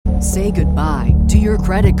Say goodbye to your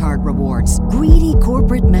credit card rewards. Greedy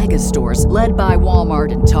corporate mega stores, led by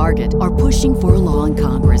Walmart and Target, are pushing for a law in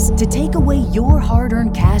Congress to take away your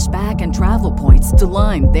hard-earned cash back and travel points to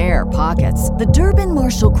line their pockets. The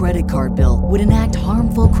Durbin-Marshall credit card bill would enact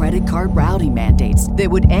harmful credit card routing mandates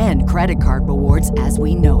that would end credit card rewards as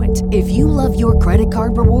we know it. If you love your credit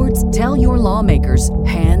card rewards, tell your lawmakers,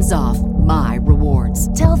 hands off my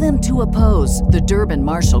rewards. Tell them to oppose the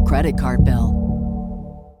Durbin-Marshall credit card bill.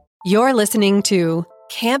 You're listening to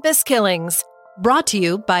Campus Killings, brought to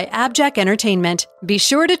you by Abject Entertainment. Be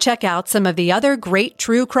sure to check out some of the other great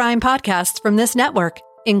true crime podcasts from this network,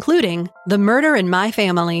 including The Murder in My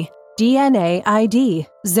Family, DNA ID,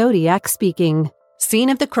 Zodiac Speaking,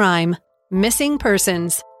 Scene of the Crime, Missing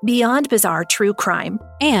Persons, Beyond Bizarre True Crime,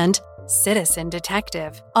 and Citizen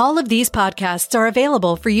Detective. All of these podcasts are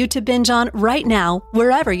available for you to binge on right now,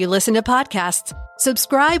 wherever you listen to podcasts.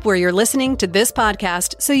 Subscribe where you're listening to this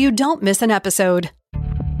podcast so you don't miss an episode.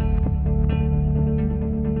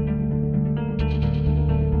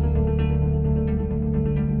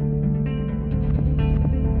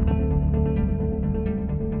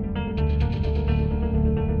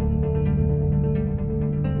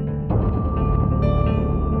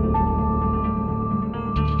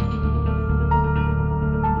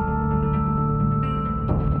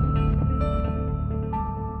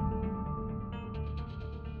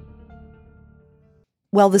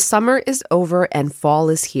 Well, the summer is over and fall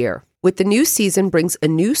is here. With the new season brings a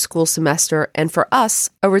new school semester and for us,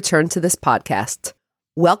 a return to this podcast.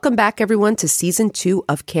 Welcome back, everyone, to Season 2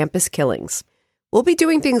 of Campus Killings. We'll be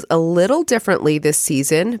doing things a little differently this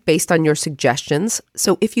season based on your suggestions,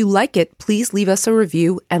 so if you like it, please leave us a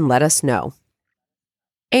review and let us know.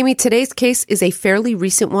 Amy, today's case is a fairly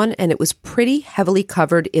recent one and it was pretty heavily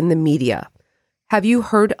covered in the media. Have you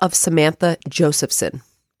heard of Samantha Josephson?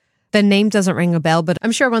 The name doesn't ring a bell, but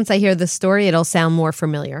I'm sure once I hear this story, it'll sound more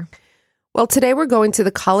familiar. Well, today we're going to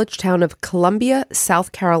the college town of Columbia,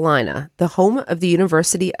 South Carolina, the home of the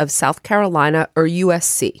University of South Carolina, or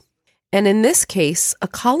USC. And in this case, a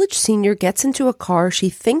college senior gets into a car she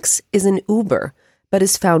thinks is an Uber, but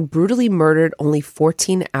is found brutally murdered only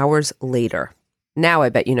 14 hours later. Now I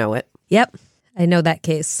bet you know it. Yep, I know that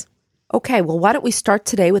case. Okay, well, why don't we start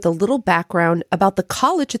today with a little background about the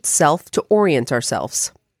college itself to orient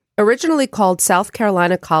ourselves. Originally called South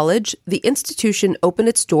Carolina College, the institution opened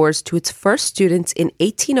its doors to its first students in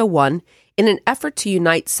 1801 in an effort to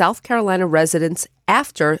unite South Carolina residents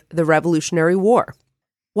after the Revolutionary War.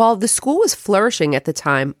 While the school was flourishing at the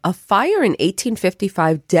time, a fire in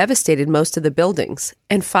 1855 devastated most of the buildings,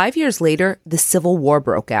 and 5 years later, the Civil War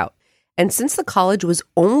broke out. And since the college was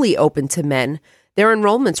only open to men, their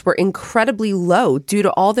enrollments were incredibly low due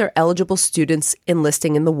to all their eligible students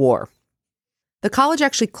enlisting in the war. The college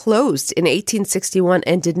actually closed in 1861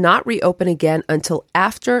 and did not reopen again until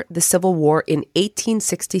after the Civil War in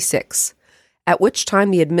 1866, at which time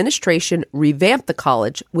the administration revamped the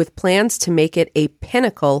college with plans to make it a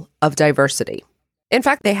pinnacle of diversity. In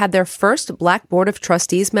fact, they had their first Black Board of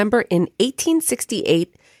Trustees member in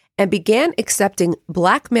 1868 and began accepting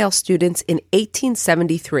Black male students in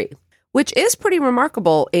 1873. Which is pretty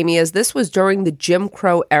remarkable, Amy, as this was during the Jim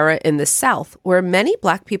Crow era in the South, where many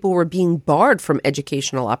Black people were being barred from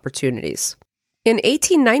educational opportunities. In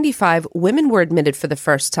 1895, women were admitted for the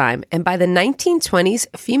first time, and by the 1920s,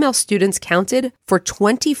 female students counted for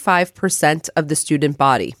 25% of the student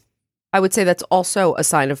body. I would say that's also a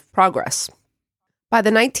sign of progress. By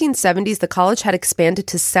the 1970s, the college had expanded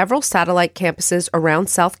to several satellite campuses around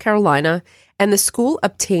South Carolina, and the school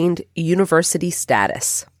obtained university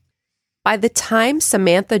status. By the time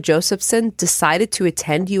Samantha Josephson decided to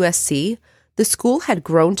attend USC, the school had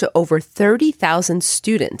grown to over 30,000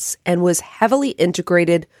 students and was heavily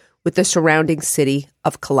integrated with the surrounding city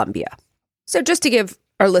of Columbia. So just to give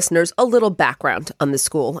our listeners a little background on the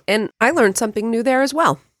school, and I learned something new there as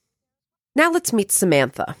well. Now let's meet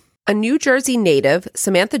Samantha. A New Jersey native,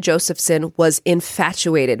 Samantha Josephson was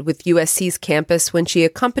infatuated with USC's campus when she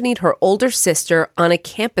accompanied her older sister on a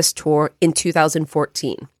campus tour in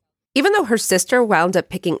 2014. Even though her sister wound up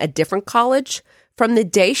picking a different college, from the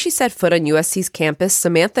day she set foot on USC's campus,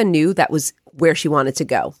 Samantha knew that was where she wanted to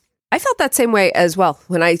go. I felt that same way as well.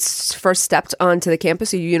 When I first stepped onto the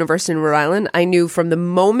campus of University of Rhode Island, I knew from the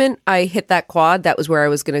moment I hit that quad, that was where I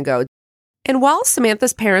was going to go. And while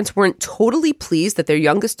Samantha's parents weren't totally pleased that their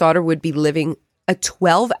youngest daughter would be living a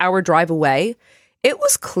 12-hour drive away, it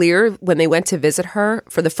was clear when they went to visit her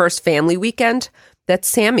for the first family weekend that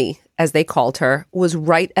Sami, as they called her, was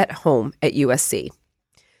right at home at USC.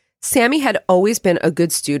 Sami had always been a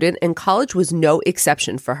good student, and college was no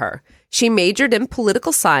exception for her. She majored in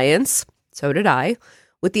political science, so did I,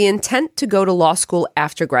 with the intent to go to law school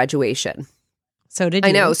after graduation. So did you.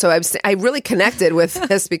 I know. So I really connected with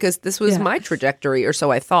this because this was my trajectory, or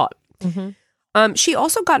so I thought. She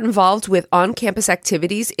also got involved with on-campus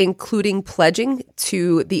activities, including pledging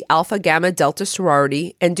to the Alpha Gamma Delta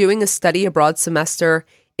sorority and doing a study abroad semester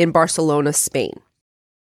in Barcelona, Spain.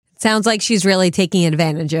 Sounds like she's really taking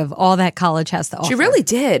advantage of all that college has to offer. She really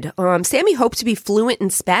did. Sammy hoped to be fluent in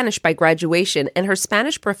Spanish by graduation, and her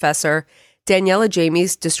Spanish professor, Daniela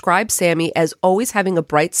James, described Sammy as always having a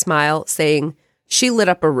bright smile, saying she lit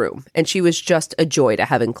up a room, and she was just a joy to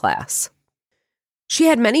have in class. She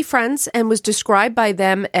had many friends and was described by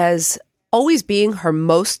them as always being her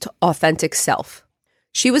most authentic self.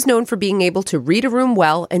 She was known for being able to read a room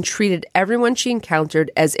well and treated everyone she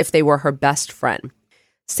encountered as if they were her best friend.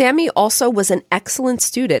 Sammy also was an excellent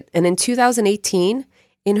student, and in 2018,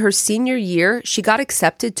 in her senior year, she got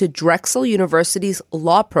accepted to Drexel University's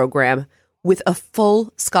law program with a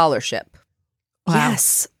full scholarship. Wow.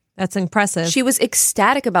 Yes. That's impressive. She was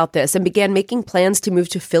ecstatic about this and began making plans to move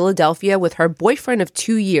to Philadelphia with her boyfriend of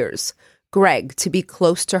 2 years, Greg, to be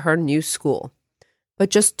close to her new school.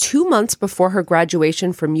 But just 2 months before her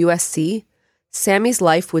graduation from USC, Sammy's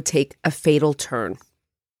life would take a fatal turn.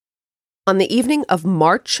 On the evening of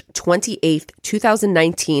March 28th,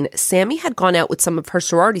 2019, Sammy had gone out with some of her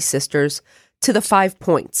sorority sisters to the 5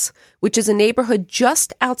 Points, which is a neighborhood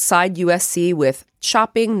just outside USC with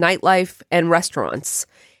shopping, nightlife, and restaurants.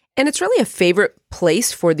 And it's really a favorite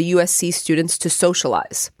place for the USC students to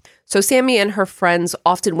socialize. So Sammy and her friends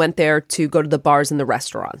often went there to go to the bars and the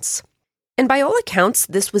restaurants. And by all accounts,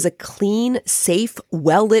 this was a clean, safe,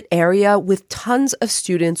 well-lit area with tons of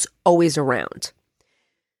students always around.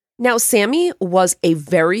 Now, Sammy was a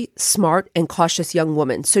very smart and cautious young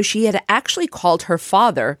woman, so she had actually called her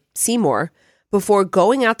father, Seymour, before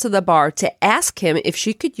going out to the bar to ask him if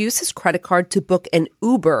she could use his credit card to book an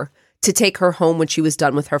Uber to take her home when she was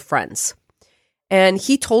done with her friends. And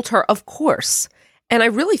he told her, of course. And I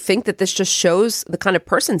really think that this just shows the kind of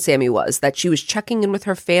person Sammy was, that she was checking in with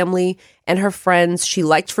her family and her friends. She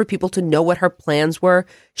liked for people to know what her plans were.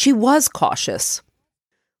 She was cautious.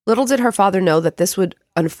 Little did her father know that this would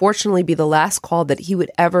unfortunately be the last call that he would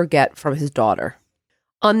ever get from his daughter.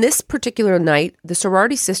 On this particular night, the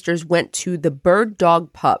sorority sisters went to the Bird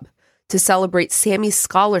Dog Pub to celebrate Sammy's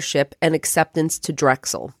scholarship and acceptance to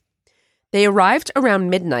Drexel. They arrived around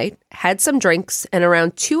midnight, had some drinks, and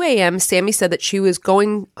around 2 a.m., Sammy said that she was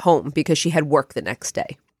going home because she had work the next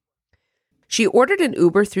day. She ordered an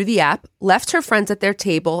Uber through the app, left her friends at their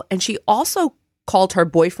table, and she also called her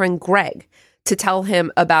boyfriend, Greg, to tell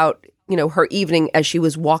him about, her evening as she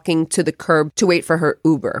was walking to the curb to wait for her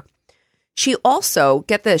Uber. She also,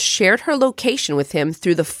 get this, shared her location with him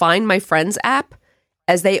through the Find My Friends app,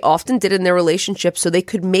 as they often did in their relationship, so they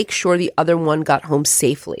could make sure the other one got home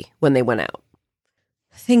safely when they went out.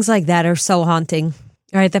 Things like that are so haunting.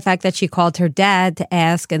 Right? The fact that she called her dad to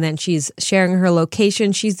ask, and then she's sharing her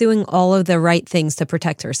location. She's doing all of the right things to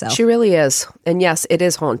protect herself. She really is. And yes, it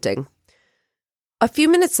is haunting. A few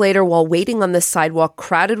minutes later, while waiting on the sidewalk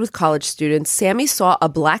crowded with college students, Sammy saw a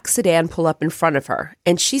black sedan pull up in front of her,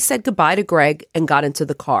 and she said goodbye to Greg and got into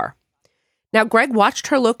the car. Now, Greg watched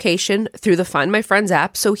her location through the Find My Friends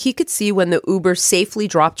app so he could see when the Uber safely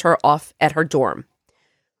dropped her off at her dorm.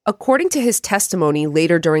 According to his testimony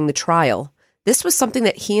later during the trial, this was something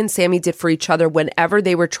that he and Sammy did for each other whenever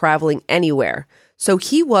they were traveling anywhere. So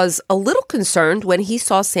he was a little concerned when he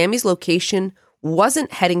saw Sammy's location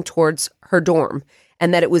wasn't heading towards her dorm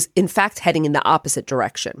and that it was in fact heading in the opposite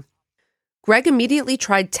direction. Greg immediately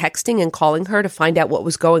tried texting and calling her to find out what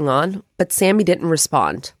was going on, but Sammy didn't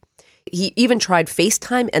respond. He even tried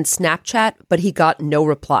FaceTime and Snapchat, but he got no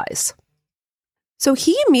replies. So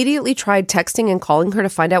he immediately tried texting and calling her to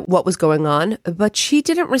find out what was going on, but she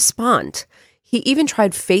didn't respond. He even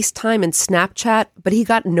tried FaceTime and Snapchat, but he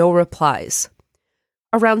got no replies.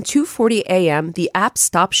 Around 2:40 a.m., the app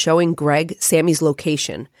stopped showing Greg Sammy's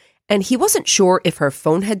location, and he wasn't sure if her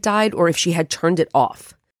phone had died or if she had turned it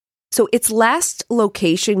off. So its last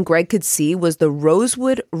location Greg could see was the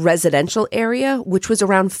Rosewood residential area, which was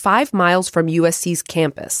around 5 miles from USC's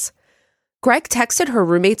campus. Greg texted her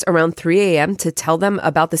roommates around 3 a.m. to tell them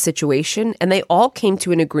about the situation, and they all came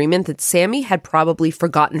to an agreement that Sammy had probably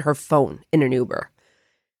forgotten her phone in an Uber.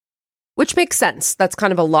 Which makes sense. That's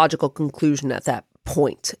kind of a logical conclusion at that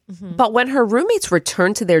point. Mm-hmm. But when her roommates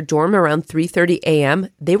returned to their dorm around 3:30 a.m.,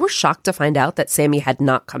 they were shocked to find out that Sammy had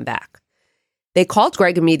not come back. They called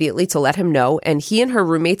Greg immediately to let him know, and he and her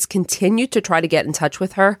roommates continued to try to get in touch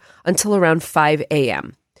with her until around 5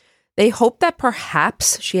 a.m. They hoped that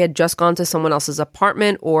perhaps she had just gone to someone else's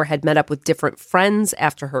apartment or had met up with different friends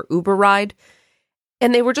after her Uber ride.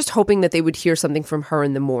 and they were just hoping that they would hear something from her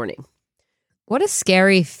in the morning. What a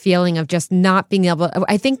scary feeling of just not being able.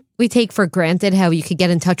 I think we take for granted how you could get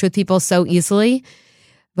in touch with people so easily,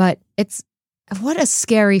 but what a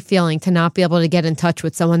scary feeling to not be able to get in touch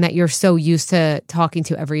with someone that you're so used to talking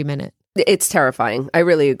to every minute. It's terrifying. I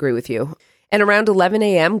really agree with you. And around 11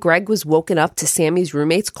 a.m., Greg was woken up to Sami's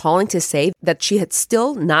roommates calling to say that she had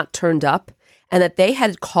still not turned up and that they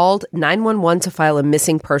had called 911 to file a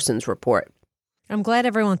missing persons report. I'm glad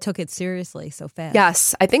everyone took it seriously so fast.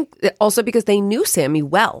 Yes, I think also because they knew Sami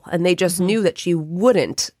well, and they just knew that she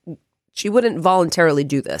wouldn't voluntarily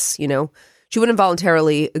do this, you know? She wouldn't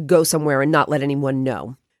voluntarily go somewhere and not let anyone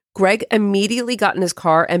know. Greg immediately got in his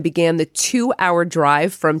car and began the 2-hour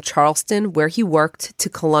drive from Charleston, where he worked, to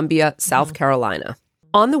Columbia, South Carolina.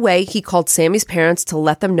 On the way, he called Sami's parents to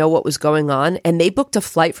let them know what was going on, and they booked a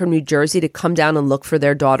flight from New Jersey to come down and look for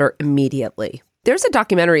their daughter immediately. There's a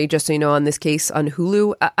documentary, just so you know, on this case on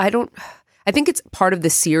Hulu. I think it's part of the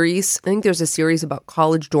series. I think there's a series about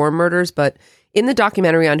college dorm murders, but in the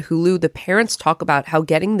documentary on Hulu, the parents talk about how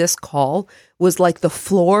getting this call was like the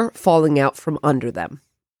floor falling out from under them.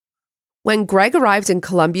 When Greg arrived in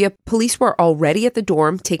Columbia, police were already at the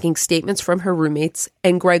dorm taking statements from her roommates,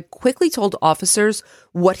 and Greg quickly told officers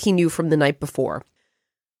what he knew from the night before.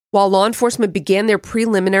 While law enforcement began their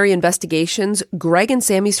preliminary investigations, Greg and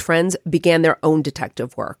Sami's friends began their own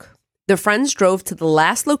detective work. The friends drove to the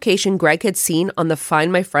last location Greg had seen on the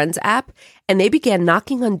Find My Friends app, and they began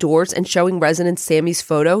knocking on doors and showing residents Sami's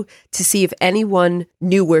photo to see if anyone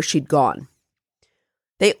knew where she'd gone.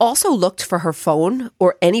 They also looked for her phone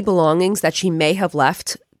or any belongings that she may have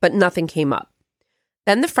left, but nothing came up.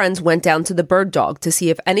 Then the friends went down to the Bird Dog to see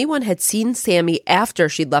if anyone had seen Sami after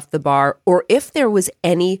she'd left the bar or if there was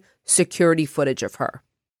any security footage of her.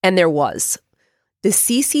 And there was. The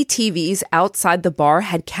CCTVs outside the bar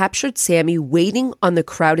had captured Sami waiting on the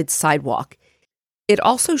crowded sidewalk. It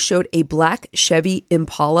also showed a black Chevy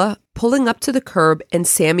Impala pulling up to the curb and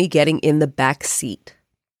Sami getting in the back seat.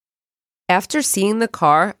 After seeing the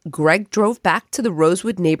car, Greg drove back to the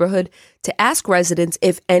Rosewood neighborhood to ask residents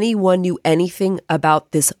if anyone knew anything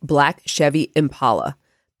about this black Chevy Impala,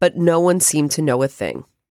 but no one seemed to know a thing.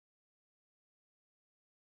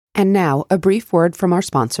 And now, a brief word from our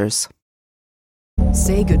sponsors.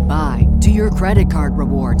 Say goodbye to your credit card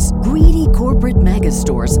rewards. Greedy corporate mega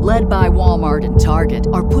stores, led by Walmart and Target,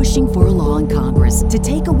 are pushing for a law in Congress to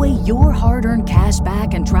take away your hard-earned cash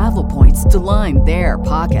back and travel points to line their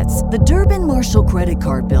pockets. The Durbin-Marshall credit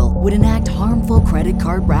card bill would enact harmful credit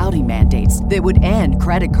card routing mandates that would end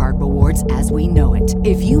credit card rewards as we know it.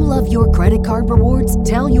 If you love your credit card rewards,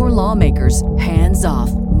 tell your lawmakers, hands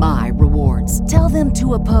off my rewards. Tell them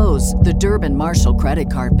to oppose the Durbin-Marshall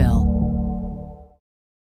credit card bill.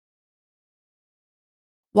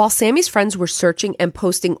 While Sami's friends were searching and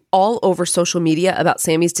posting all over social media about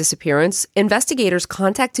Sami's disappearance, investigators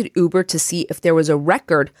contacted Uber to see if there was a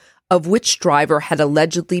record of which driver had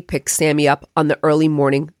allegedly picked Sami up on the early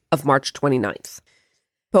morning of March 29th.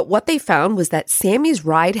 But what they found was that Sami's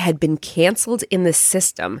ride had been canceled in the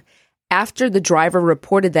system after the driver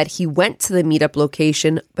reported that he went to the meetup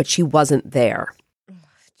location, but she wasn't there.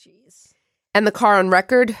 And the car on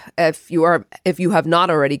record, if you have not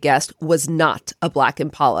already guessed, was not a black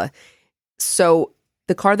Impala. So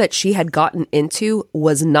the car that she had gotten into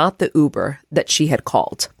was not the Uber that she had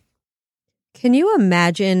called. Can you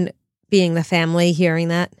imagine being the family hearing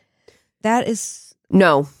that? That is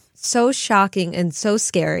so shocking and so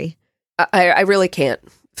scary. I really can't.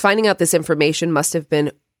 Finding out this information must have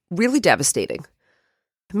been really devastating.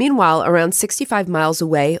 Meanwhile, around 65 miles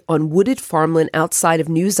away on wooded farmland outside of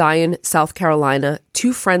New Zion, South Carolina,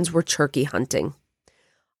 two friends were turkey hunting.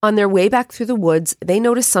 On their way back through the woods, they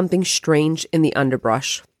noticed something strange in the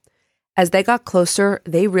underbrush. As they got closer,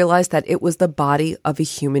 they realized that it was the body of a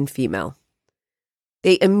human female.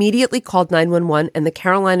 They immediately called 911, and the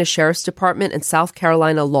Carolina Sheriff's Department and South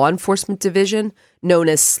Carolina Law Enforcement Division, known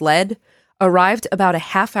as SLED, arrived about a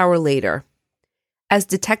half hour later. As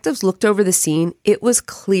detectives looked over the scene, it was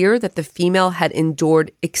clear that the female had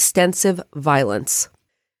endured extensive violence.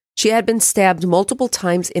 She had been stabbed multiple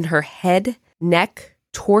times in her head, neck,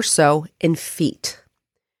 torso, and feet.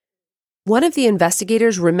 One of the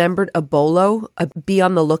investigators remembered a bolo, be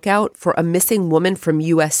on the lookout for a missing woman from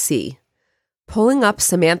USC. Pulling up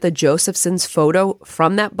Samantha Josephson's photo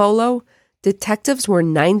from that bolo, detectives were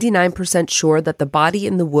 99% sure that the body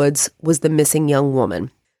in the woods was the missing young woman.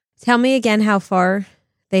 Tell me again how far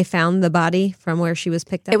they found the body from where she was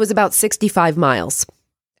picked up. It was about 65 miles.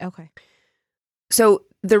 Okay. So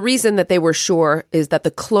the reason that they were sure is that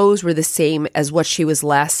the clothes were the same as what she was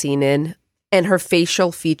last seen in. and her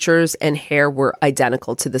facial features and hair were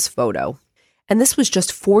identical to this photo. And this was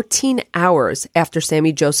just 14 hours after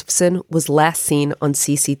Sami Josephson was last seen on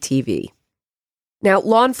CCTV. Now,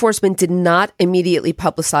 law enforcement did not immediately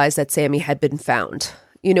publicize that Sami had been found.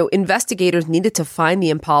 Investigators needed to find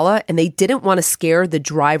the Impala, and they didn't want to scare the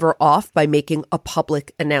driver off by making a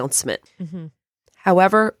public announcement. Mm-hmm.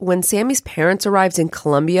 However, when Sami's parents arrived in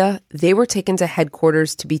Colombia, they were taken to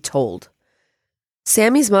headquarters to be told.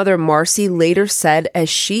 Sami's mother, Marcy, later said as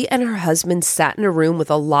she and her husband sat in a room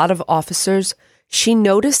with a lot of officers, she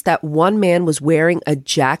noticed that one man was wearing a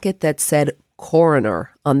jacket that said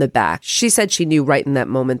coroner on the back. She said she knew right in that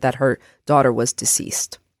moment that her daughter was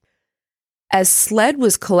deceased. As SLED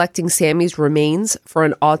was collecting Sami's remains for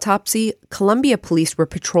an autopsy, Colombia police were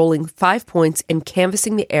patrolling 5 Points and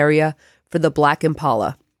canvassing the area for the black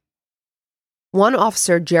Impala. One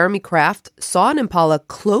officer, Jeremy Kraft, saw an Impala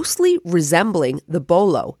closely resembling the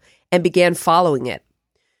Bolo and began following it.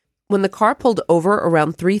 When the car pulled over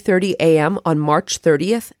around 3:30 a.m. on March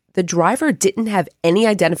 30th, the driver didn't have any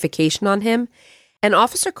identification on him, and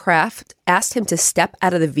Officer Kraft asked him to step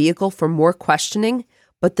out of the vehicle for more questioning,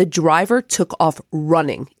 but the driver took off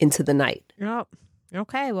running into the night. Oh,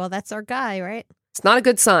 okay. Well, that's our guy, right? It's not a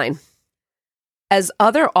good sign. As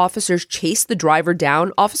other officers chased the driver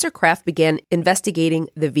down, Officer Kraft began investigating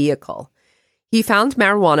the vehicle. He found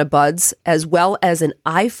marijuana buds, as well as an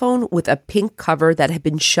iPhone with a pink cover that had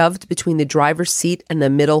been shoved between the driver's seat and the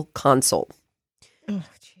middle console. Oh,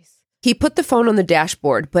 jeez. He put the phone on the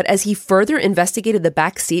dashboard, but as he further investigated the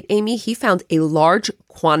back seat, Amy, he found a large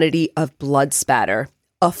quantity of blood spatter,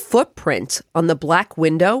 a footprint on the black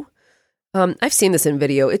window. I've seen this in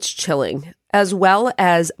video. It's chilling. As well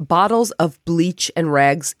as bottles of bleach and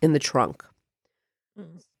rags in the trunk.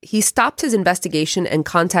 He stopped his investigation and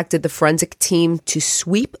contacted the forensic team to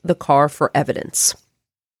sweep the car for evidence.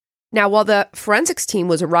 Now, while the forensics team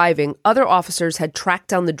was arriving, other officers had tracked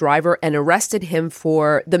down the driver and arrested him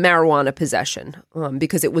for the marijuana possession,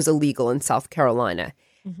 because it was illegal in South Carolina,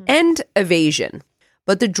 and evasion.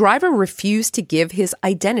 But the driver refused to give his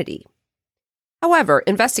identity. However,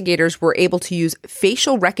 investigators were able to use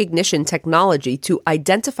facial recognition technology to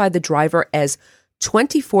identify the driver as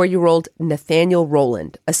 24-year-old Nathaniel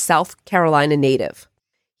Rowland, a South Carolina native.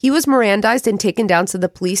 He was Mirandized and taken down to the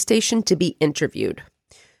police station to be interviewed.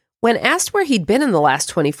 When asked where he'd been in the last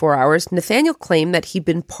 24 hours, Nathaniel claimed that he'd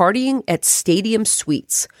been partying at Stadium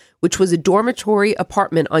Suites, which was a dormitory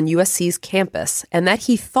apartment on USC's campus, and that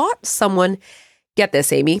he thought someone, get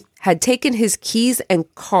this, Amy, had taken his keys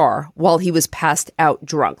and car while he was passed out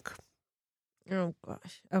drunk. Oh,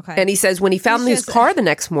 gosh. Okay. And he says when he found his car the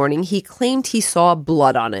next morning, he claimed he saw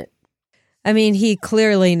blood on it. I mean, he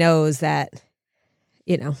clearly knows that,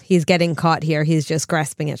 he's getting caught here. He's just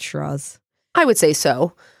grasping at straws. I would say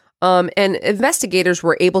so. And investigators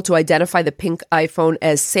were able to identify the pink iPhone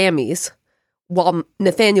as Sami's while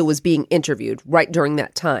Nathaniel was being interviewed right during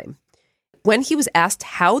that time. When he was asked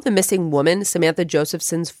how the missing woman, Samantha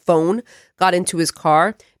Josephson's phone, got into his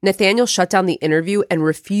car, Nathaniel shut down the interview and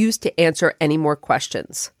refused to answer any more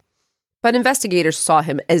questions. But investigators saw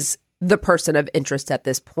him as the person of interest at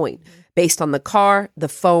this point, based on the car, the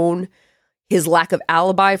phone, his lack of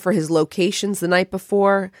alibi for his locations the night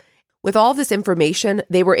before. With all this information,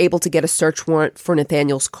 they were able to get a search warrant for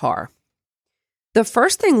Nathaniel's car. The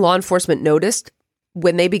first thing law enforcement noticed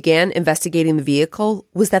when they began investigating the vehicle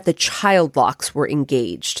was that the child locks were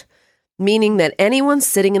engaged, meaning that anyone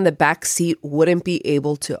sitting in the back seat wouldn't be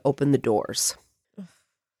able to open the doors.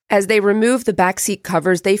 As they removed the back seat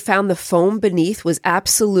covers, they found the foam beneath was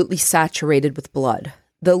absolutely saturated with blood.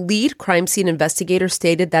 The lead crime scene investigator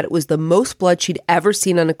stated that it was the most blood she'd ever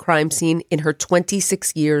seen on a crime scene in her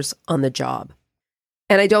 26 years on the job.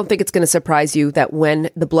 And I don't think it's going to surprise you that when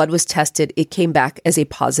the blood was tested, it came back as a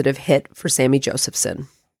positive hit for Sami Josephson.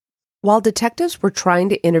 While detectives were trying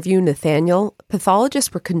to interview Nathaniel,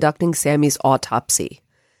 pathologists were conducting Sami's autopsy.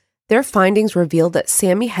 Their findings revealed that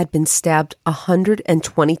Sami had been stabbed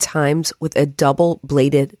 120 times with a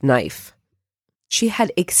double-bladed knife. She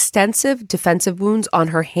had extensive defensive wounds on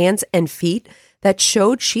her hands and feet that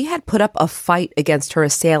showed she had put up a fight against her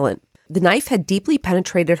assailant. The knife had deeply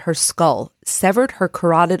penetrated her skull, severed her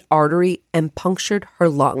carotid artery, and punctured her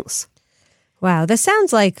lungs. Wow, this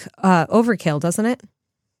sounds like overkill, doesn't it?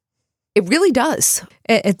 It really does.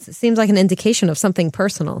 It seems like an indication of something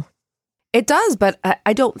personal. It does, but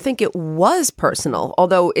I don't think it was personal,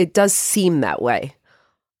 although it does seem that way.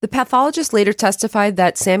 The pathologist later testified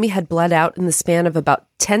that Sami had bled out in the span of about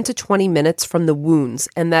 10 to 20 minutes from the wounds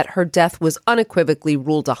and that her death was unequivocally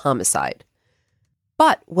ruled a homicide.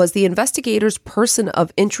 But was the investigator's person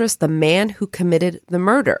of interest the man who committed the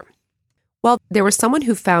murder? Well, there was someone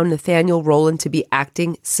who found Nathaniel Rowland to be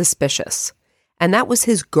acting suspicious, and that was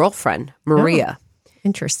his girlfriend, Maria. Oh,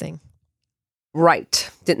 interesting. Right.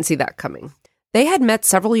 Didn't see that coming. They had met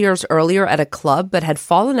several years earlier at a club, but had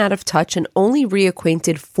fallen out of touch and only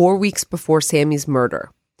reacquainted 4 weeks before Sammy's murder.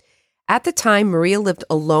 At the time, Maria lived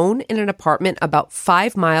alone in an apartment about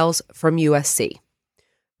 5 miles from USC.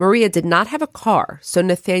 Maria did not have a car, so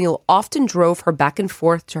Nathaniel often drove her back and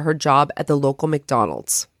forth to her job at the local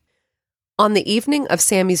McDonald's. On the evening of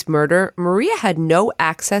Sammy's murder, Maria had no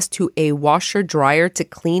access to a washer-dryer to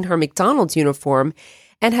clean her McDonald's uniform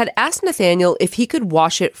and had asked Nathaniel if he could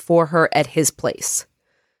wash it for her at his place.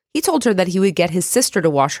 He told her that he would get his sister to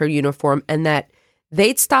wash her uniform and that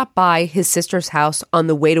they'd stop by his sister's house on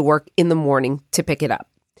the way to work in the morning to pick it up.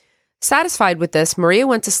 Satisfied with this, Maria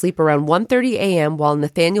went to sleep around 1:30 a.m. while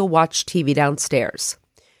Nathaniel watched TV downstairs.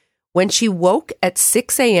 When she woke at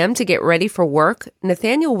 6 a.m. to get ready for work,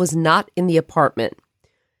 Nathaniel was not in the apartment.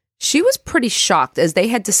 She was pretty shocked as they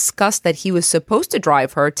had discussed that he was supposed to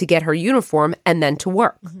drive her to get her uniform and then to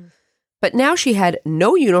work. Mm-hmm. But now she had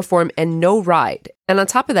no uniform and no ride. And on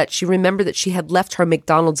top of that, she remembered that she had left her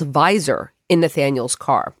McDonald's visor in Nathaniel's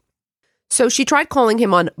car. So she tried calling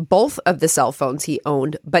him on both of the cell phones he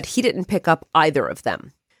owned, but he didn't pick up either of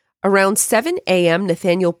them. Around 7 a.m.,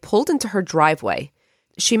 Nathaniel pulled into her driveway.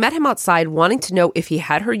 She met him outside wanting to know if he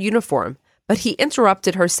had her uniform, but he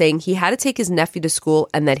interrupted her saying he had to take his nephew to school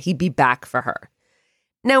and that he'd be back for her.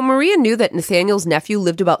 Now, Maria knew that Nathaniel's nephew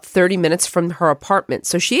lived about 30 minutes from her apartment,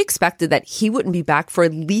 so she expected that he wouldn't be back for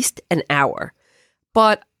at least an hour.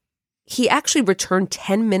 But he actually returned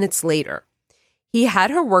 10 minutes later. He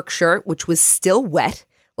had her work shirt, which was still wet,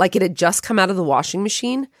 like it had just come out of the washing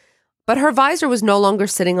machine, but her visor was no longer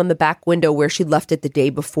sitting on the back window where she'd left it the day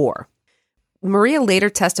before. Maria later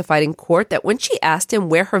testified in court that when she asked him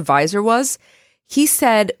where her visor was, he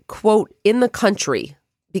said, quote, "in the country,"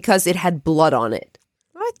 because it had blood on it.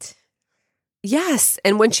 What? Yes,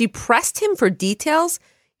 and when she pressed him for details,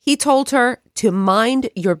 he told her to mind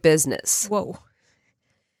your business. Whoa.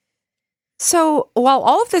 So while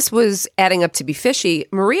all of this was adding up to be fishy,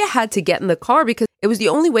 Maria had to get in the car because it was the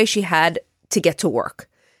only way she had to get to work.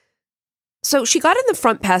 So she got in the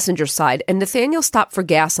front passenger side and Nathaniel stopped for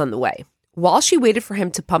gas on the way. While she waited for him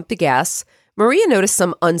to pump the gas, Maria noticed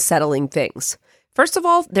some unsettling things. First of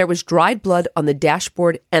all, there was dried blood on the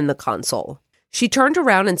dashboard and the console. She turned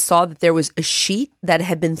around and saw that there was a sheet that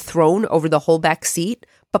had been thrown over the whole back seat,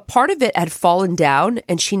 but part of it had fallen down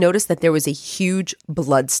and she noticed that there was a huge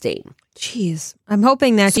blood stain. Jeez. I'm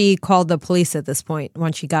hoping that she called the police at this point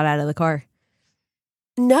once she got out of the car.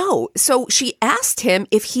 No. So she asked him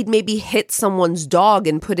if he'd maybe hit someone's dog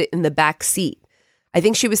and put it in the back seat. I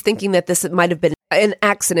think she was thinking that this might have been an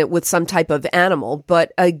accident with some type of animal.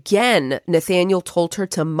 But again, Nathaniel told her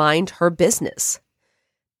to mind her business.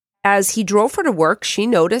 As he drove her to work, she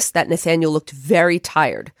noticed that Nathaniel looked very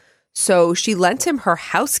tired. So she lent him her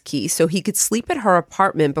house key so he could sleep at her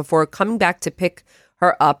apartment before coming back to pick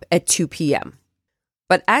her up at 2 p.m.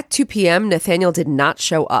 But at 2 p.m., Nathaniel did not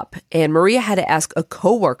show up, and Maria had to ask a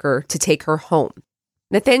coworker to take her home.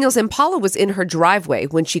 Nathaniel's Impala was in her driveway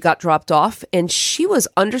when she got dropped off, and she was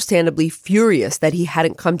understandably furious that he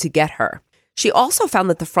hadn't come to get her. She also found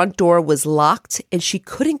that the front door was locked, and she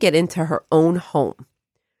couldn't get into her own home.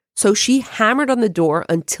 So she hammered on the door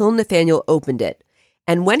until Nathaniel opened it.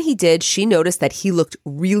 And when he did, she noticed that he looked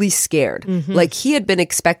really scared, like he had been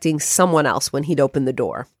expecting someone else when he'd opened the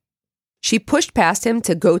door. She pushed past him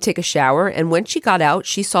to go take a shower, and when she got out,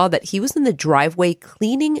 she saw that he was in the driveway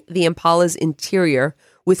cleaning the Impala's interior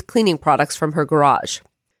with cleaning products from her garage.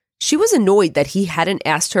 She was annoyed that he hadn't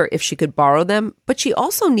asked her if she could borrow them, but she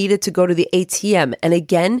also needed to go to the ATM, and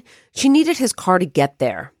again, she needed his car to get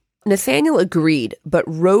there. Nathaniel agreed, but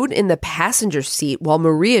rode in the passenger seat while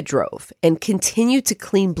Maria drove and continued to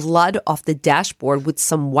clean blood off the dashboard with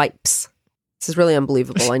some wipes. This is really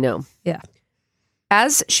unbelievable, I know. Yeah.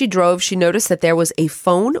 As she drove, she noticed that there was a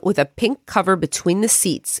phone with a pink cover between the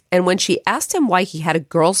seats, and when she asked him why he had a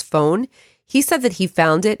girl's phone, he said that he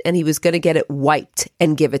found it and he was going to get it wiped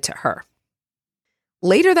and give it to her.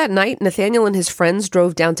 Later that night, Nathaniel and his friends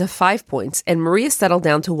drove down to 5 Points, and Maria settled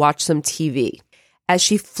down to watch some TV. As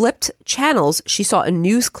she flipped channels, she saw a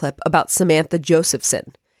news clip about Sami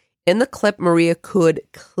Josephson. In the clip, Maria could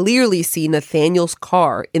clearly see Nathaniel's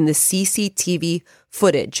car in the CCTV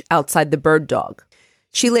footage outside the Bird Dog.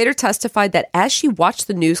 She later testified that as she watched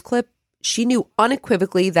the news clip, she knew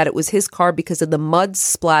unequivocally that it was his car because of the mud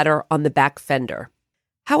splatter on the back fender.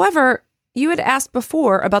 However, you had asked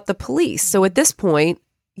before about the police, so at this point,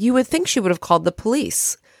 you would think she would have called the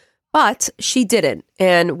police. But she didn't.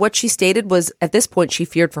 And what she stated was, at this point, she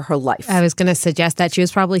feared for her life. I was going to suggest that she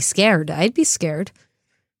was probably scared. I'd be scared.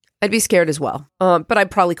 I'd be scared as well. But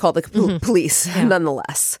I'd probably call the police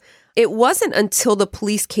nonetheless. It wasn't until the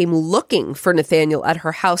police came looking for Nathaniel at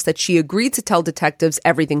her house that she agreed to tell detectives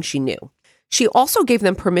everything she knew. She also gave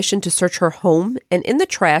them permission to search her home, and in the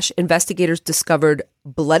trash, investigators discovered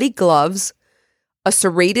bloody gloves, a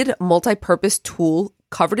serrated multi-purpose tool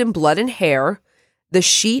covered in blood and hair, the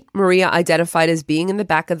sheet Maria identified as being in the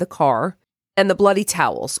back of the car, and the bloody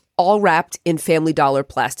towels, all wrapped in Family Dollar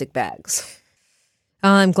plastic bags.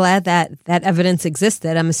 I'm glad that evidence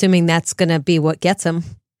existed. I'm assuming that's going to be what gets him.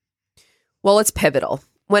 Well, it's pivotal.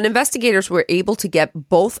 When investigators were able to get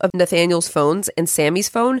both of Nathaniel's phones and Sammy's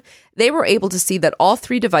phone, they were able to see that all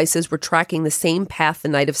three devices were tracking the same path the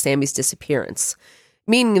night of Sammy's disappearance,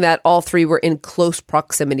 meaning that all three were in close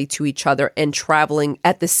proximity to each other and traveling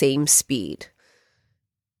at the same speed.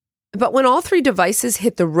 But when all three devices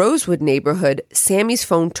hit the Rosewood neighborhood, Sammy's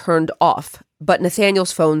phone turned off, but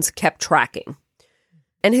Nathaniel's phones kept tracking.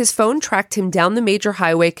 And his phone tracked him down the major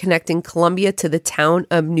highway connecting Columbia to the town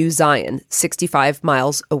of New Zion, 65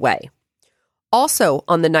 miles away. Also,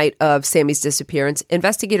 on the night of Sammy's disappearance,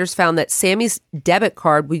 investigators found that Sammy's debit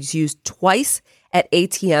card was used twice at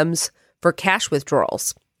ATMs for cash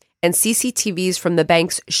withdrawals, and CCTVs from the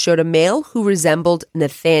banks showed a male who resembled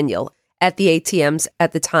Nathaniel at the ATMs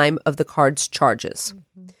at the time of the card's charges.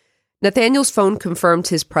 Nathaniel's phone confirmed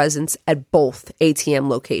his presence at both ATM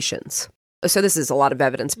locations. So this is a lot of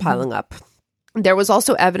evidence piling up. There was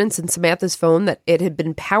also evidence in Samantha's phone that it had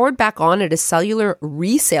been powered back on at a cellular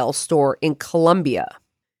resale store in Columbia.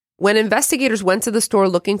 When investigators went to the store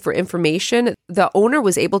looking for information, the owner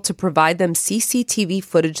was able to provide them CCTV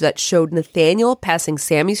footage that showed Nathaniel passing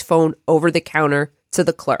Sammy's phone over the counter to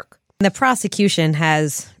the clerk. The prosecution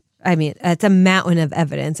has, it's a mountain of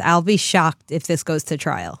evidence. I'll be shocked if this goes to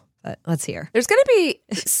trial. But let's hear. There's going to be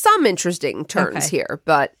some interesting turns here,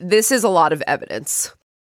 but this is a lot of evidence.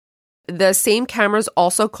 The same cameras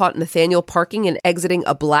also caught Nathaniel parking and exiting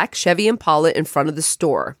a black Chevy Impala in front of the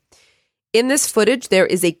store. In this footage, there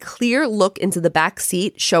is a clear look into the back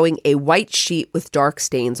seat showing a white sheet with dark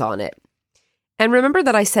stains on it. And remember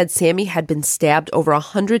that I said Sammy had been stabbed over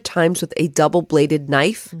 100 times with a double-bladed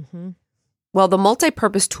knife? Well, the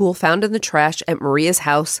multi-purpose tool found in the trash at Maria's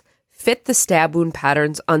house fit the stab wound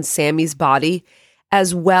patterns on Sammy's body,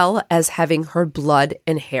 as well as having her blood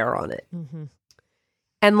and hair on it.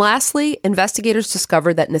 And lastly, investigators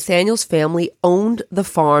discovered that Nathaniel's family owned the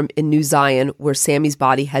farm in New Zion where Sammy's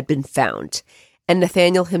body had been found, and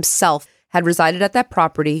Nathaniel himself had resided at that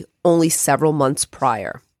property only several months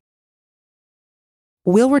prior.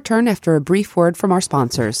 We'll return after a brief word from our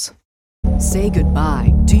sponsors. Say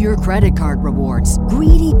goodbye to your credit card rewards.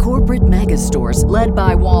 Greedy corporate mega stores, led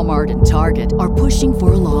by Walmart and Target, are pushing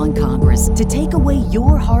for a law in Congress to take away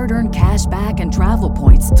your hard-earned cash back and travel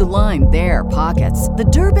points to line their pockets. The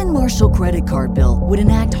Durbin-Marshall credit card bill would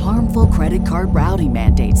enact harmful credit card routing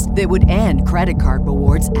mandates that would end credit card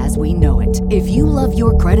rewards as we know it. If you love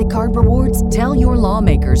your credit card rewards, tell your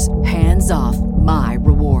lawmakers, hands off my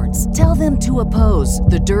rewards. Tell them to oppose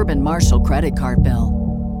the Durbin-Marshall credit card bill.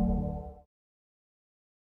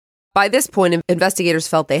 By this point, investigators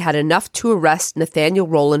felt they had enough to arrest Nathaniel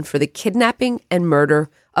Rowland for the kidnapping and murder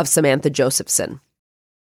of Samantha Josephson.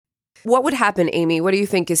 What would happen, Amy? What do you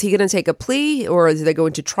think? Is he going to take a plea or is they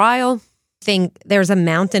going to trial? I think there's a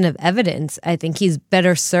mountain of evidence. I think he's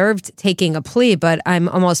better served taking a plea, but I'm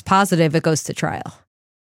almost positive it goes to trial.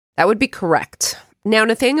 That would be correct. Now,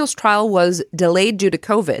 Nathaniel's trial was delayed due to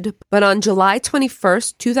COVID, but on July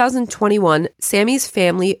 21st, 2021, Sammy's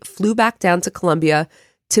family flew back down to Columbia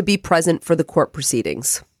to be present for the court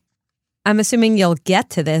proceedings. I'm assuming you'll get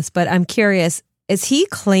to this, but I'm curious, is he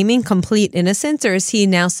claiming complete innocence or is he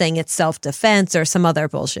now saying it's self-defense or some other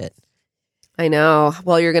bullshit? I know.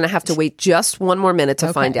 Well, you're going to have to wait just one more minute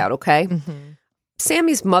to find out, okay?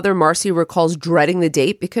 Sammy's mother, Marcy, recalls dreading the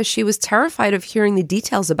date because she was terrified of hearing the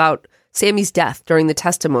details about Sammy's death during the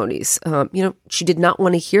testimonies. She did not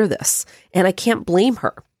want to hear this, and I can't blame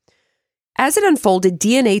her. As it unfolded,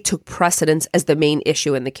 DNA took precedence as the main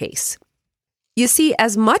issue in the case. You see,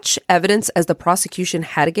 as much evidence as the prosecution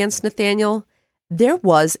had against Nathaniel, there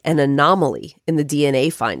was an anomaly in the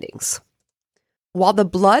DNA findings. While the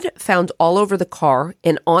blood found all over the car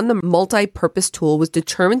and on the multi-purpose tool was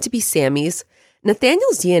determined to be Sammy's,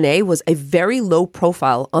 Nathaniel's DNA was a very low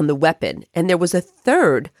profile on the weapon, and there was a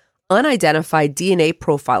third unidentified DNA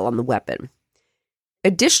profile on the weapon.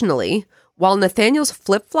 Additionally, while Nathaniel's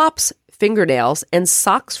flip-flops, fingernails, and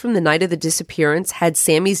socks from the night of the disappearance had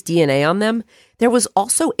Sammy's DNA on them, there was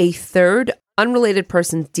also a third unrelated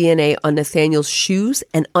person's DNA on Nathaniel's shoes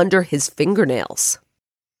and under his fingernails.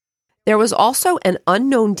 There was also an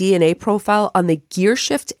unknown DNA profile on the gear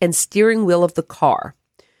shift and steering wheel of the car.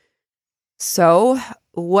 So,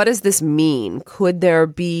 what does this mean? Could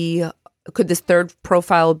this third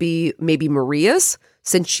profile be maybe Maria's,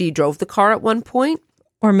 since she drove the car at one point?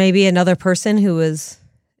 Or maybe another person who was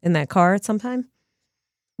in that car at some time?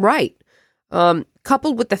 Right.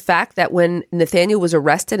 Coupled with the fact that when Nathaniel was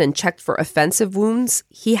arrested and checked for offensive wounds,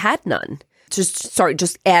 he had none.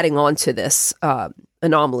 Just adding on to this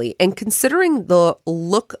anomaly. And considering the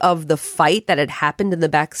look of the fight that had happened in the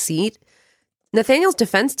back seat, Nathaniel's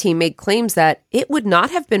defense team made claims that it would not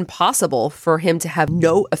have been possible for him to have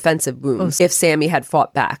no offensive wounds if Sami had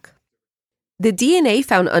fought back. The DNA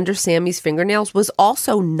found under Sami's fingernails was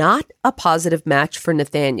also not a positive match for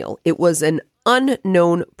Nathaniel. It was an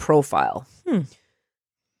unknown profile.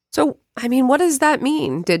 So, I mean, what does that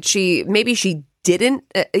mean? Maybe she didn't,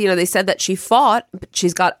 they said that she fought, but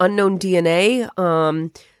she's got unknown DNA.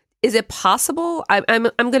 Is it possible? I'm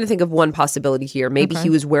going to think of one possibility here. Maybe he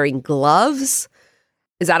was wearing gloves.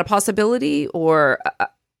 Is that a possibility? Or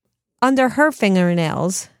under her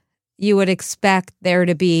fingernails, you would expect there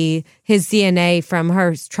to be his DNA from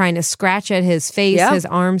her trying to scratch at his face, his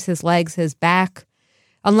arms, his legs, his back.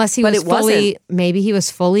 Unless he was maybe he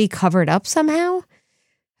was fully covered up somehow.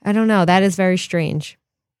 I don't know. That is very strange.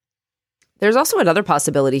 There's also another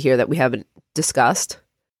possibility here that we haven't discussed.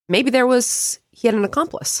 Maybe he had an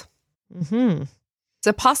accomplice. Mm-hmm. It's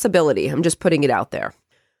a possibility. I'm just putting it out there.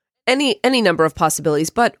 Any number of possibilities,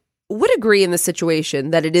 but would agree in this situation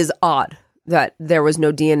that it is odd that there was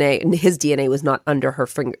no DNA and his DNA was not under her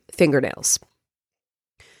fingernails.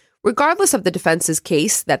 Regardless of the defense's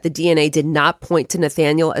case that the DNA did not point to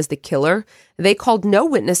Nathaniel as the killer, they called no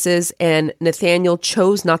witnesses and Nathaniel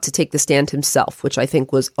chose not to take the stand himself, which I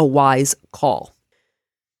think was a wise call.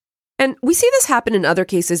 And we see this happen in other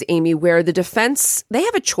cases, Amy, where the defense, they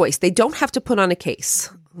have a choice. They don't have to put on a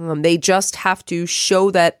case. They just have to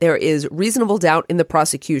show that there is reasonable doubt in the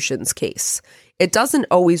prosecution's case. It doesn't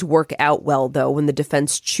always work out well, though, when the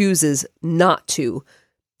defense chooses not to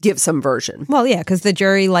give some version. Well, yeah, because the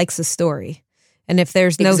jury likes a story. And if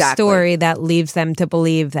there's no story, that leaves them to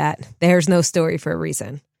believe that there's no story for a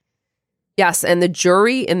reason. Yes, and the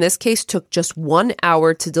jury in this case took just 1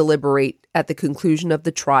 hour to deliberate at the conclusion of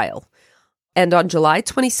the trial. And on July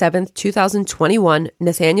 27th, 2021,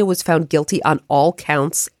 Nathaniel was found guilty on all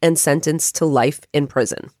counts and sentenced to life in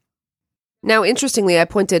prison. Now, interestingly,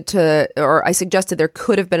 I suggested there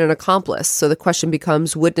could have been an accomplice. So the question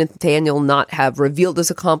becomes, would Nathaniel not have revealed his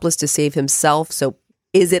accomplice to save himself? So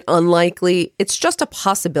is it unlikely? It's just a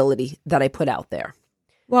possibility that I put out there.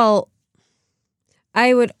 Well,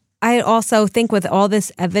 I also think with all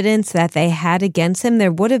this evidence that they had against him,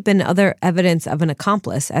 there would have been other evidence of an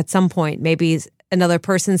accomplice at some point. Maybe another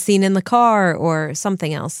person seen in the car or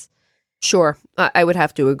something else. Sure, I would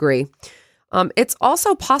have to agree. It's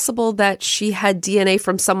also possible that she had DNA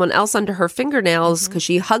from someone else under her fingernails because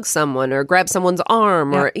she hugged someone or grabbed someone's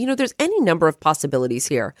arm or, there's any number of possibilities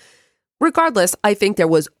here. Regardless, I think there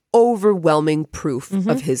was overwhelming proof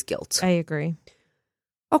of his guilt. I agree.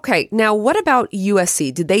 Okay, now what about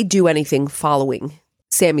USC? Did they do anything following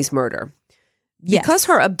Sami's murder? Yes. Because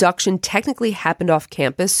her abduction technically happened off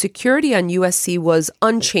campus, security on USC was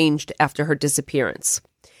unchanged after her disappearance.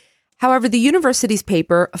 However, the university's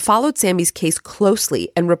paper followed Sami's case closely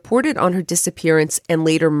and reported on her disappearance and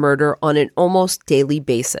later murder on an almost daily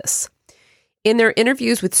basis. In their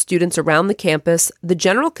interviews with students around the campus, the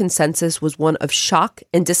general consensus was one of shock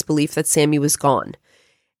and disbelief that Sami was gone,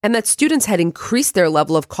 and that students had increased their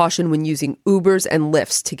level of caution when using Ubers and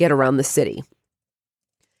Lyfts to get around the city.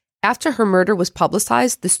 After her murder was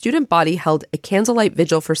publicized, the student body held a candlelight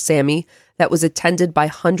vigil for Sami that was attended by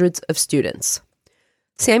hundreds of students.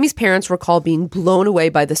 Sami's parents recall being blown away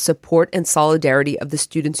by the support and solidarity of the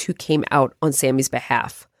students who came out on Sami's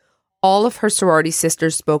behalf. All of her sorority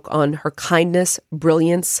sisters spoke on her kindness,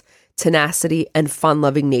 brilliance, tenacity, and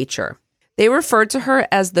fun-loving nature. They referred to her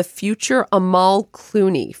as the future Amal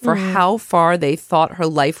Clooney for how far they thought her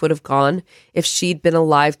life would have gone if she'd been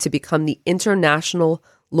alive to become the international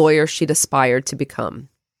lawyer she'd aspired to become.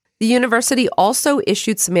 The university also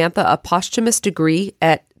issued Samantha a posthumous degree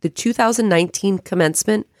at the 2019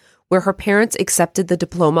 commencement, where her parents accepted the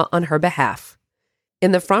diploma on her behalf.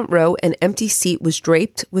 In the front row, an empty seat was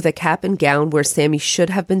draped with a cap and gown where Sami should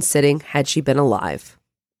have been sitting had she been alive.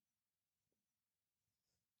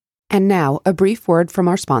 And now, a brief word from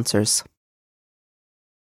our sponsors.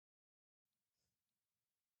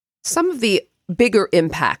 Some of the bigger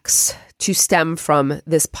impacts to stem from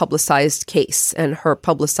this publicized case and her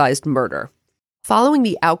publicized murder. Following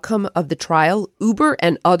the outcome of the trial, Uber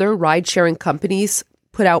and other ride-sharing companies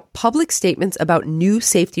put out public statements about new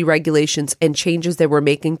safety regulations and changes they were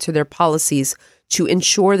making to their policies to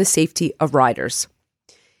ensure the safety of riders.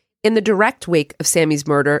 In the direct wake of Sami's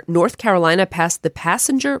murder, North Carolina passed the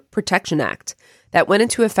Passenger Protection Act that went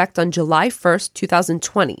into effect on July 1st,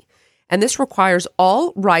 2020. And this requires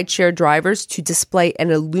all rideshare drivers to display an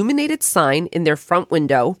illuminated sign in their front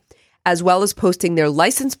window, as well as posting their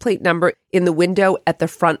license plate number in the window at the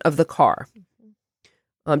front of the car.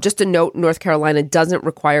 Just a note, North Carolina doesn't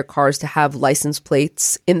require cars to have license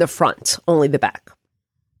plates in the front, only the back.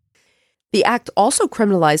 The act also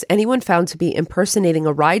criminalized anyone found to be impersonating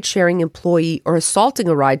a ride-sharing employee or assaulting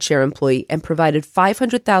a ride-share employee, and provided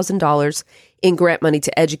 $500,000 in grant money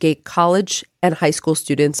to educate college and high school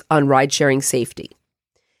students on ride-sharing safety.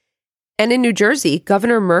 And in New Jersey,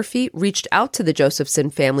 Governor Murphy reached out to the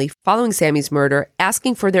Josephson family following Sami's murder,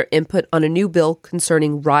 asking for their input on a new bill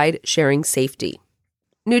concerning ride-sharing safety.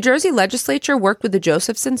 New Jersey legislature worked with the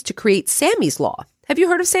Josephsons to create Sami's Law. Have you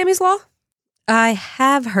heard of Sami's Law? I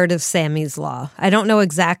have heard of Sami's Law. I don't know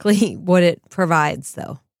exactly what it provides,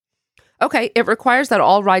 though. Okay, it requires that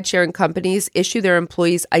all ride-sharing companies issue their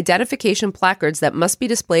employees identification placards that must be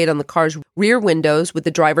displayed on the car's rear windows with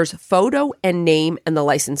the driver's photo and name and the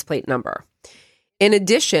license plate number. In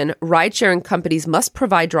addition, ride-sharing companies must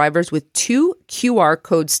provide drivers with 2 QR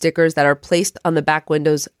code stickers that are placed on the back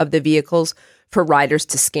windows of the vehicles for riders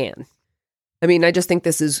to scan. I mean, I just think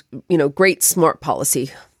this is, great, smart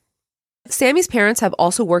policy. Sami's parents have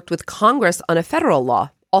also worked with Congress on a federal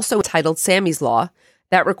law, also titled Sami's Law,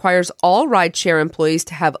 that requires all rideshare employees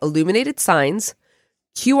to have illuminated signs,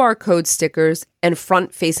 QR code stickers, and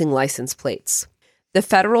front-facing license plates. The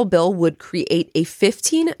federal bill would create a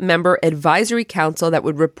 15-member advisory council that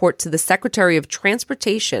would report to the Secretary of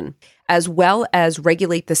Transportation, as well as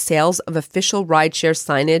regulate the sales of official rideshare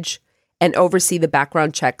signage and oversee the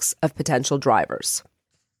background checks of potential drivers.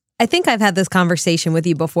 I think I've had this conversation with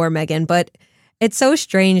you before, Megan, but it's so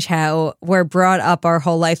strange how we're brought up our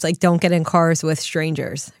whole life, like, don't get in cars with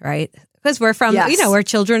strangers, right? Because we're from, we're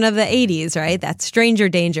children of the 80s, right? That's stranger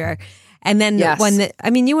danger. And then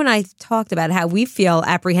you and I talked about how we feel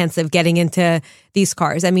apprehensive getting into these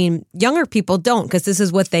cars. I mean, younger people don't, because this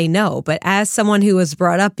is what they know. But as someone who was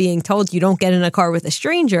brought up being told you don't get in a car with a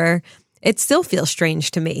stranger, it still feels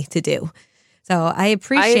strange to me to do. So I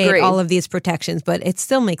appreciate all of these protections, but it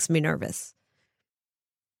still makes me nervous.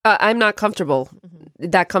 I'm not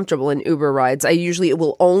that comfortable in Uber rides. I usually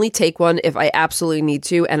will only take one if I absolutely need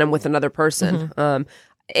to and I'm with another person.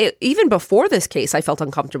 Even before this case, I felt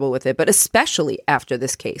uncomfortable with it, but especially after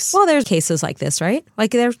this case. Well, there's cases like this, right?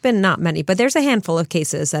 Like, there's been not many, but there's a handful of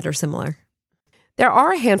cases that are similar. There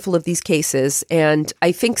are a handful of these cases, and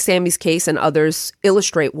I think Sami's case and others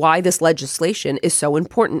illustrate why this legislation is so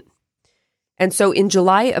important. And so in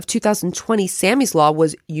July of 2020, Sami's Law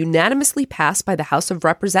was unanimously passed by the House of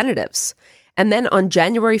Representatives. And then on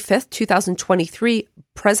January 5th, 2023,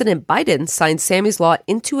 President Biden signed Sami's Law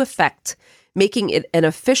into effect, making it an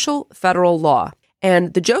official federal law.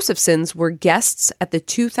 And the Josephsons were guests at the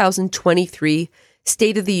 2023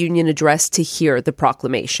 State of the Union address to hear the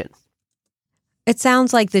proclamation. It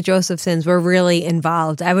sounds like the Josephsons were really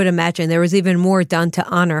involved. I would imagine there was even more done to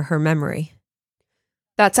honor her memory.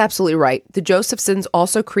 That's absolutely right. The Josephsons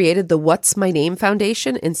also created the What's My Name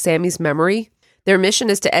Foundation in Sami's memory. Their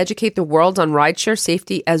mission is to educate the world on rideshare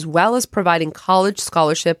safety, as well as providing college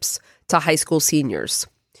scholarships to high school seniors.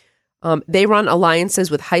 They run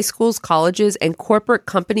alliances with high schools, colleges, and corporate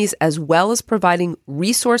companies, as well as providing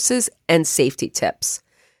resources and safety tips.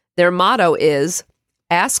 Their motto is,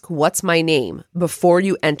 ask what's my name before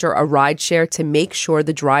you enter a rideshare to make sure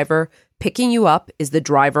the driver picking you up is the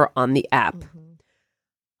driver on the app.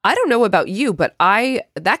 I don't know about you, but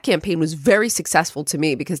that campaign was very successful to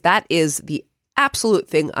me, because that is the absolute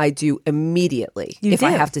thing I do immediately I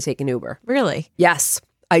have to take an Uber. Really? Yes,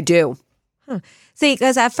 I do. See,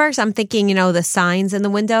 because at first I'm thinking, the signs in the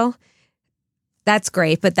window, that's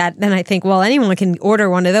great. But then I think, well, anyone can order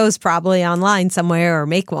one of those probably online somewhere or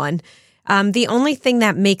make one. The only thing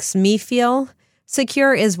that makes me feel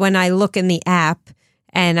secure is when I look in the app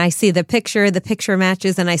and I see the picture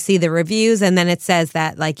matches, and I see the reviews, and then it says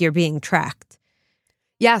that, like, you're being tracked.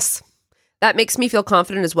 Yes, that makes me feel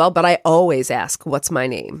confident as well, but I always ask, what's my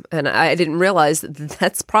name? And I didn't realize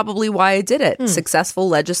that's probably why I did it. Successful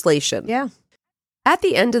legislation. Yeah. At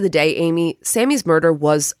the end of the day, Amy, Sami's murder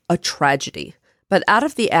was a tragedy. But out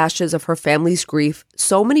of the ashes of her family's grief,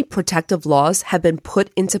 so many protective laws have been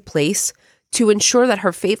put into place to ensure that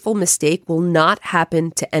her fateful mistake will not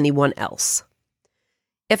happen to anyone else.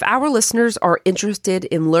 If our listeners are interested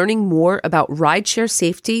in learning more about rideshare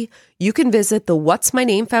safety, you can visit the What's My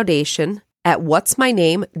Name Foundation at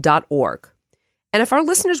whatsmyname.org. And if our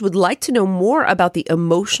listeners would like to know more about the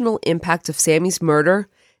emotional impact of Sami's murder,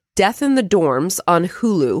 Death in the Dorms on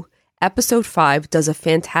Hulu, Episode 5 does a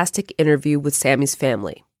fantastic interview with Sami's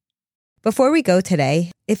family. Before we go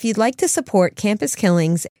today, if you'd like to support Campus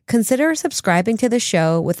Killings, consider subscribing to the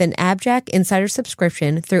show with an Abjack Insider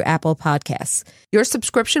subscription through Apple Podcasts. Your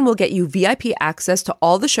subscription will get you VIP access to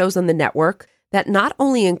all the shows on the network that not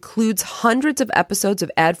only includes hundreds of episodes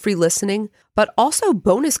of ad-free listening, but also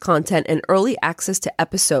bonus content and early access to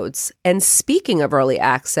episodes. And speaking of early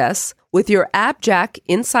access, with your Abjack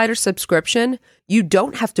Insider subscription, you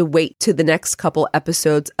don't have to wait to the next couple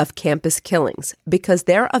episodes of Campus Killings because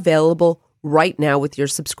they're available right now with your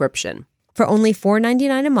subscription. For only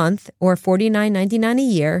 $4.99 a month or $49.99 a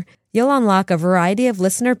year, you'll unlock a variety of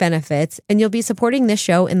listener benefits, and you'll be supporting this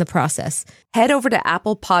show in the process. Head over to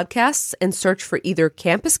Apple Podcasts and search for either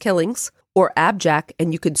Campus Killings or Abjack,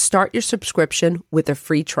 and you can start your subscription with a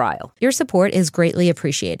free trial. Your support is greatly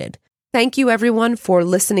appreciated. Thank you, everyone, for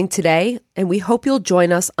listening today, and we hope you'll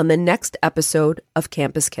join us on the next episode of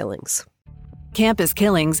Campus Killings. Campus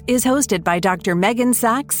Killings is hosted by Dr. Megan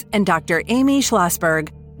Sachs and Dr. Amy Schlossberg,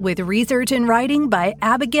 with research and writing by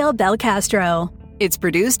Abigail Belcastro. It's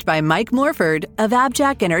produced by Mike Morford of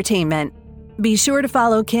Abjack Entertainment. Be sure to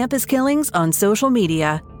follow Campus Killings on social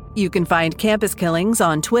media. You can find Campus Killings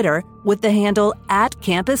on Twitter with the handle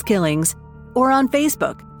 @CampusKillings or on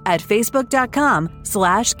Facebook at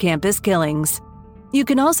facebook.com/Campus Killings. You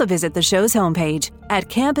can also visit the show's homepage at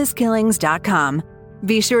campuskillings.com.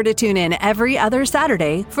 Be sure to tune in every other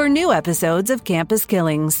Saturday for new episodes of Campus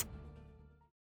Killings.